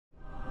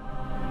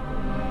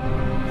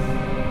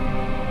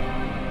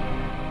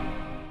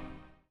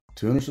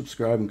To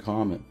unsubscribe and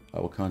comment,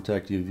 I will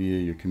contact you via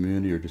your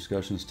community or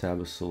discussions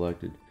tab is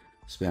selected.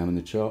 Spam in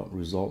the chat will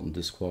result in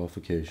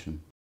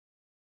disqualification.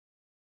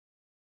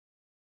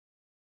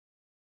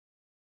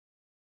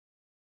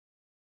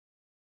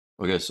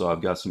 Okay, so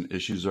I've got some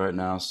issues right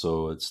now.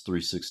 So it's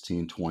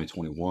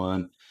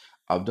 3/16/2021.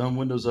 I've done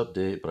Windows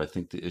Update, but I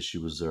think the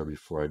issue was there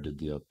before I did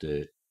the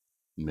update.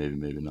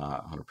 Maybe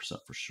not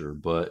 100% for sure.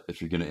 But if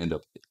you're going to end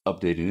up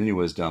updating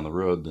anyways down the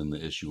road, then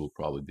the issue will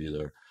probably be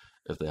there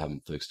if they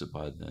haven't fixed it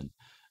by then.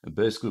 And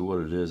basically what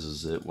it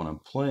is that when I'm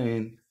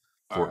playing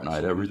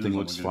Fortnite, everything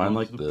looks fine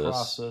like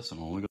this.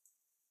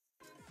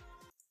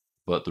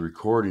 But the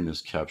recording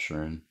is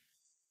capturing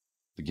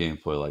the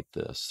gameplay like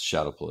this,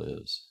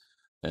 Shadowplay is.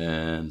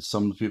 And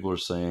some people are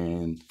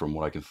saying, from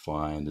what I can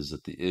find, is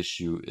that the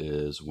issue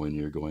is when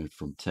you're going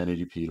from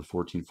 1080p to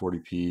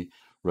 1440p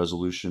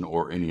resolution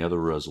or any other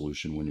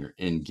resolution when you're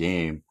in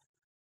game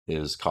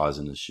is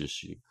causing this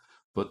issue.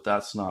 But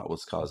that's not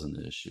what's causing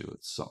the issue.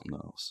 It's something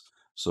else.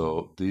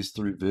 So these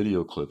 3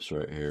 video clips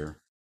right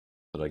here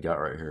that I got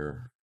right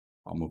here,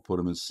 I'm going to put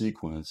them in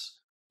sequence.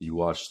 You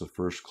watch the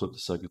first clip, the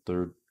second,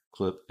 third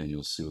clip, and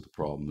you'll see what the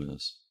problem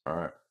is. All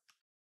right.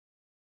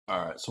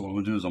 All right, so what I'm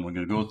gonna do is I'm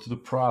gonna go through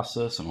the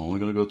process. I'm only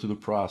gonna go through the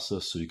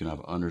process so you can have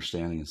an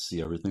understanding and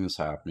see everything that's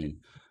happening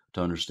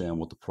to understand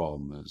what the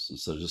problem is.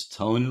 Instead of just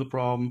telling you the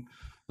problem,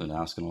 then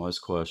asking all these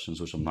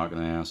questions, which I'm not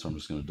gonna answer, I'm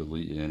just gonna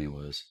delete you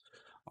anyways.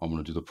 I'm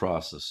gonna do the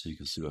process so you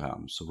can see what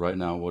happens. So right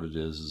now what it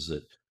is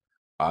that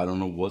I don't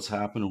know what's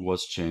happened or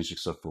what's changed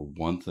except for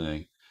one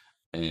thing.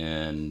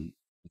 And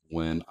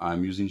when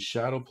I'm using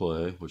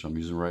Shadowplay, which I'm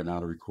using right now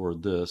to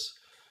record this,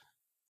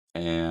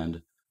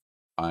 and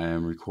I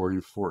am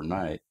recording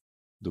Fortnite,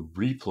 the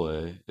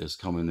replay is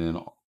coming in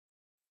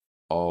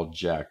all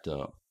jacked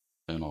up.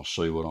 And I'll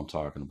show you what I'm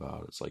talking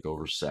about. It's like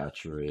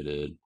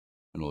oversaturated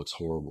and it looks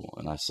horrible.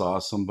 And I saw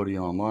somebody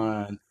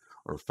online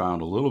or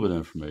found a little bit of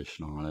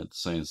information on it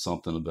saying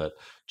something about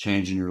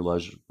changing your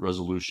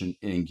resolution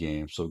in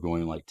game. So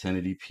going like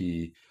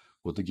 1080p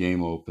with the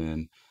game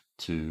open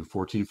to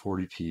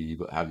 1440p,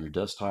 but having your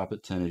desktop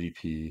at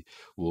 1080p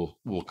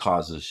will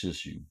cause this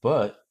issue.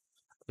 But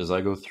as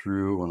I go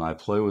through and I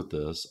play with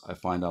this, I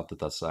find out that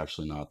that's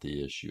actually not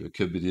the issue. It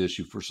could be the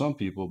issue for some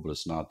people, but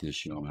it's not the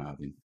issue I'm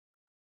having.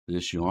 The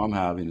issue I'm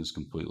having is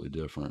completely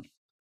different.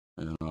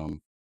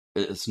 And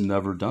it's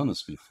never done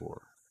this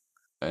before.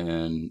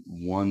 And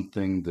one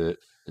thing that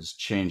has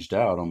changed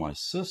out on my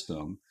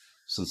system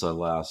since I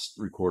last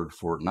recorded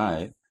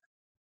Fortnite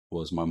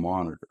was my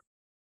monitor.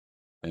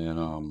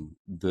 And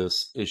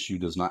this issue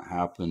does not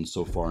happen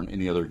so far in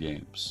any other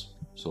games.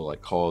 So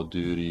like Call of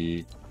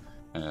Duty,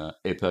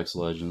 Apex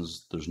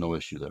Legends, there's no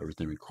issue there.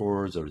 Everything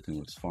records, everything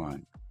looks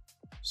fine.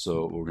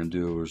 So what we're going to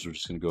do is we're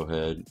just going to go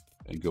ahead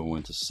and go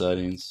into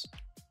settings.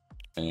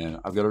 And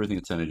I've got everything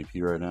at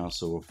 1080p right now.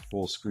 So we're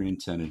full screen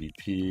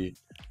 1080p.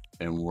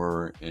 And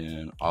we're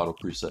in auto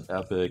preset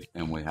epic.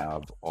 And we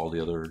have all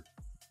the other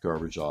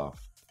garbage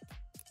off.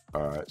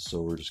 All right,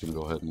 so we're just going to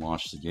go ahead and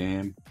launch the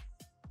game.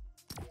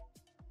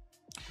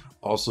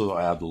 Also,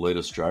 I have the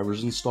latest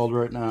drivers installed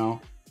right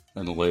now.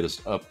 And the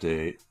latest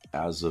update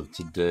as of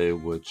today,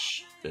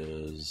 which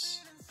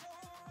is,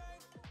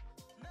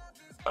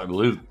 I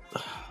believe,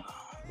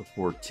 the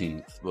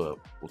 14th, but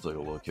we'll take a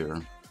look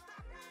here.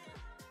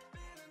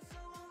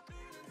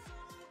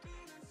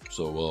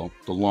 So, well,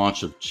 the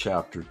launch of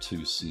Chapter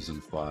 2, Season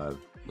 5.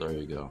 There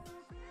you go.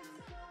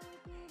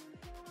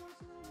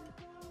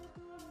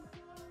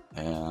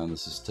 And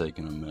this is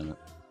taking a minute.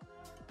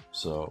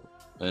 So,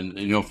 and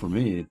you know, for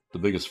me, the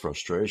biggest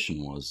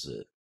frustration was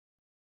that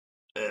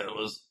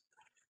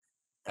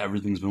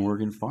everything's been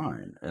working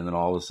fine, and then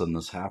all of a sudden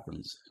this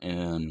happens.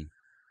 And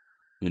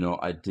you know,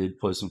 I did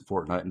play some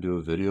Fortnite and do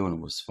a video, and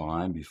it was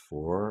fine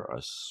before.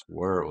 I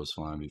swear it was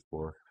fine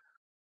before.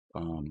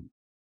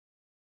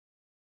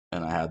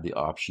 And I had the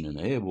option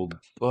enabled,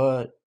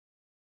 but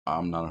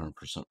I'm not 100%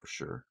 for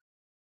sure.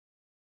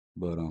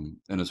 But and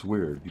it's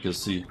weird because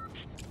see,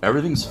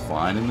 everything's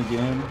fine in the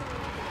game.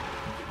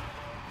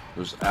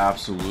 There's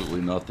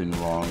absolutely nothing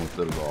wrong with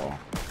it at all.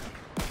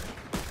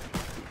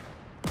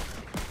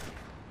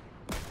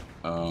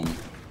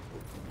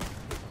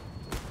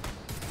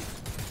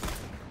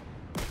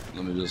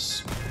 Let me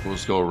just, we'll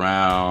just go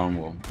around.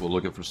 We'll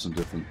look at for some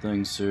different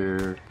things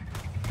here.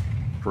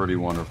 Pretty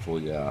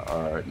wonderful, yeah.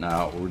 All right,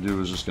 now what we'll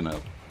do is just gonna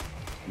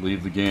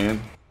leave the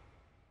game.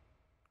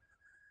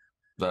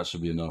 That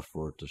should be enough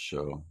for it to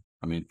show.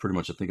 I mean, pretty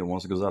much, I think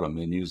once it goes out of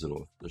menus,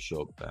 it'll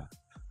show up back.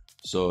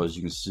 So as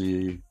you can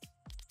see,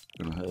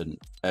 go ahead and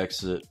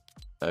exit.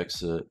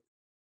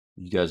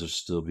 You guys are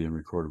still being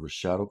recorded with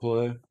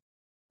Shadowplay,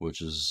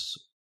 which is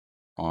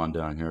on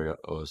down here. I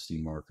got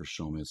OSD marker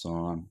showing me it's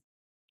on.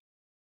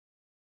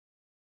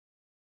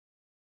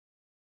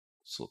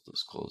 So let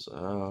this close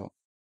out.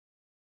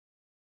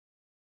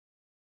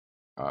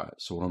 All right,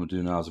 so what I'm gonna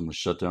do now is I'm gonna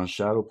shut down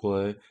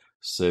Shadowplay,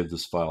 save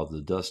this file to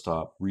the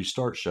desktop,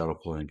 restart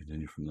Shadowplay, and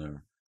continue from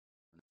there.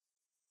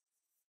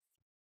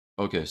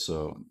 Okay,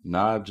 so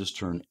now I've just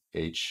turned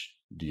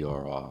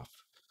HDR off.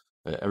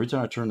 Every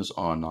time I turn this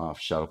on and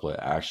off, Shadowplay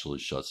actually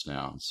shuts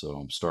down. So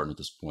I'm starting at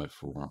this point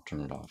for where I'm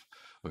turning it off.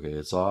 Okay,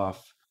 it's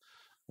off.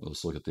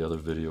 Let's look at the other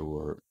video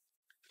where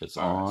it's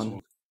All right, on.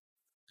 so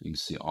You can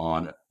see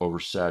on,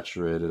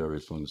 oversaturated,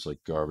 everything's like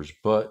garbage.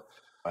 But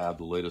I have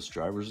the latest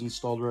drivers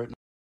installed right now.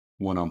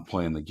 When I'm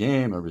playing the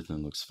game,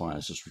 everything looks fine.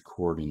 It's just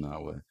recording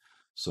that way.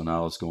 So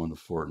now let's go into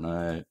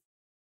Fortnite.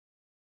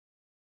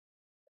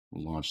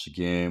 We'll launch the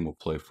game. We'll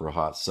play for a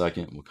hot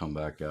second. We'll come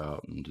back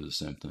out and do the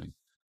same thing.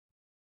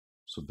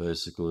 So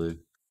basically,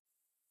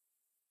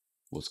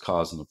 what's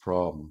causing the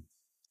problem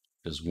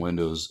is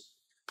Windows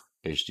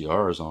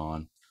HDR is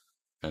on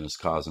and it's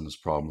causing this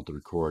problem with the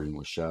recording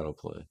with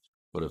Shadowplay.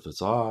 But if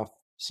it's off,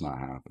 it's not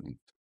happening.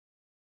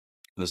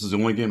 This is the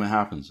only game it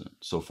happens in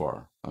so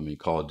far. I mean,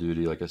 Call of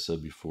Duty, like I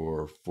said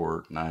before,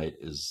 Fortnite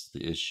is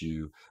the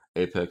issue.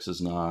 Apex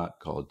is not.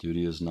 Call of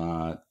Duty is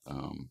not.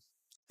 I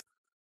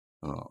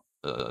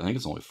think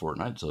it's only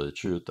Fortnite, to tell you the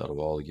truth, out of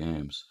all the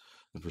games.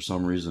 And for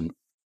some reason,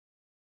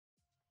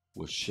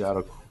 with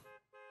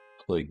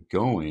Shadowplay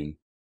going,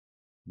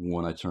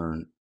 when I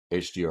turn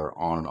HDR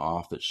on and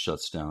off, it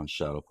shuts down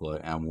Shadowplay.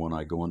 And when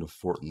I go into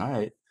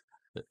Fortnite,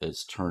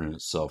 it's turning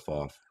itself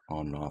off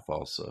on and off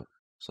also.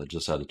 So I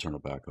just had to turn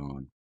it back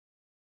on.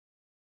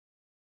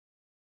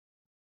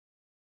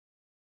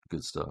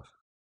 Good stuff.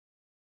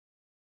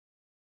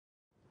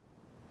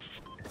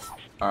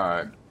 All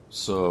right,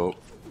 so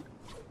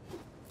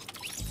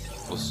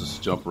let's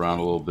just jump around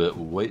a little bit.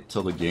 We'll wait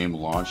till the game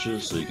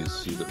launches so you can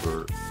see that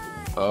we're...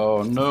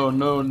 Oh, no,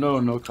 no, no,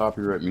 no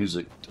copyright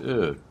music.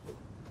 Dude.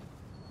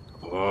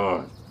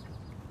 Ugh.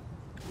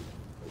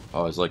 I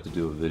always like to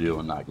do a video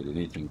and not get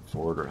anything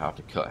for it or have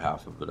to cut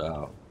half of it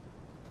out.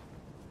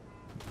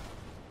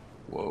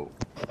 Whoa.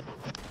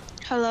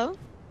 Hello?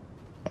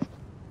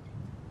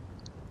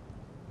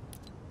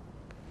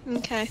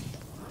 Okay.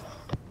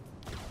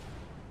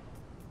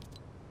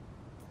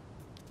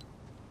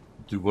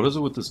 Dude, what is it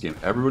with this game?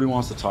 Everybody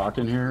wants to talk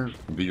in here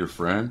and be your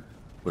friend,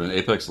 but in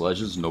Apex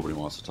Legends, nobody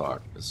wants to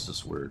talk. It's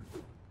just weird.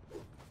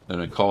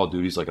 And in Call of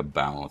Duty, it's like a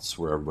balance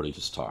where everybody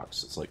just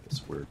talks. It's like,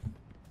 it's weird.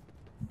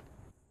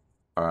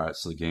 Alright,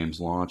 so the game's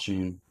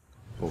launching.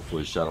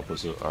 Hopefully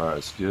Shadowplay's... Alright,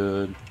 it's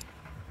good.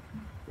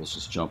 Let's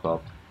just jump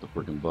out the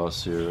freaking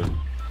bus here.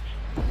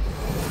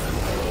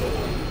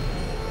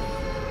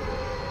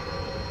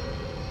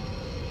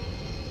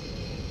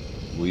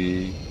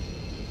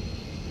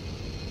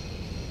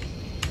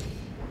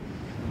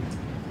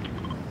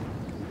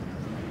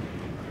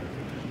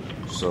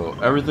 So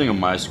everything on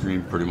my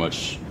screen pretty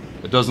much,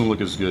 it doesn't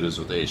look as good as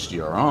with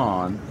HDR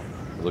on.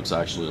 It looks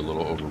actually a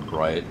little over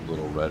bright, a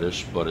little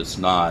reddish, but it's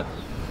not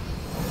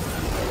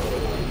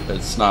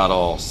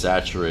all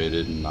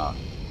saturated and not,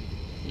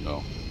 you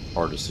know,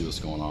 hard to see what's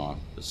going on.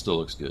 It still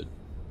looks good.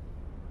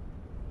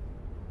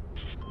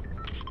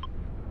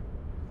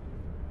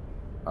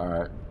 All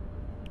right,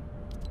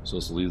 so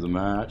let's leave the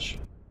match.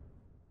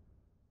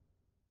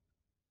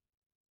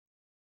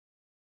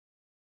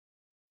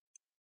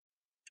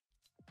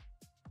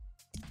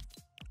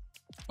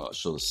 I'll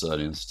show the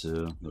settings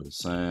too, they're the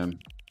same.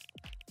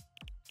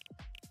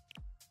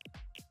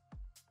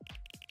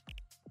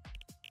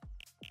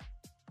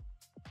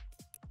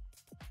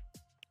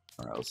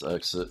 All right, let's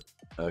exit.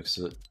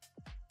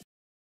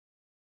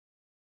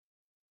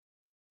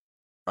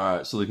 All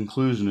right, so the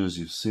conclusion is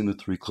you've seen the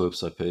 3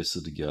 clips I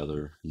pasted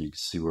together, and you can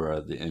see where I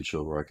had the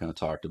intro where I kind of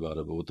talked about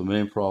it. But what the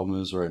main problem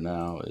is right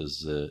now is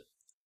that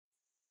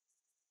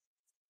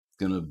it's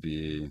going to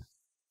be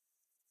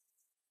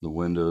the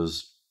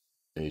Windows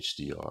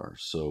HDR.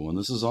 So when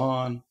this is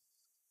on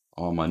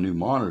my new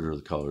monitor,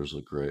 the colors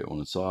look great. When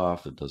it's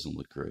off, it doesn't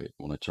look great.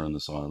 When I turn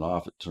this on and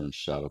off, it turns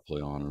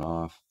Shadowplay on and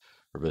off,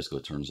 or basically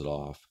it turns it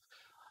off.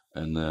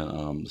 And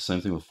then the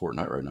same thing with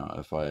Fortnite right now.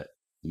 If I'm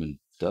in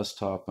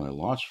desktop and I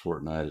launch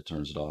Fortnite, it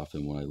turns it off.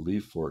 And when I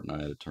leave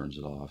Fortnite, it turns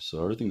it off.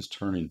 So everything's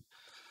turning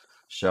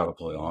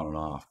Shadowplay on and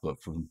off.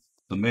 But for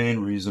the main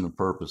reason and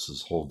purpose of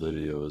this whole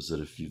video is that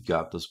if you've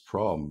got this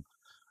problem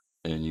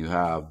and you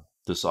have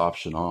this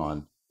option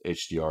on,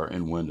 HDR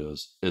in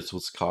Windows, it's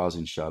what's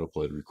causing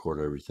Shadowplay to record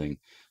everything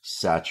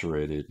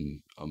saturated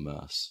and a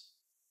mess.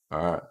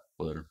 All right,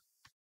 later.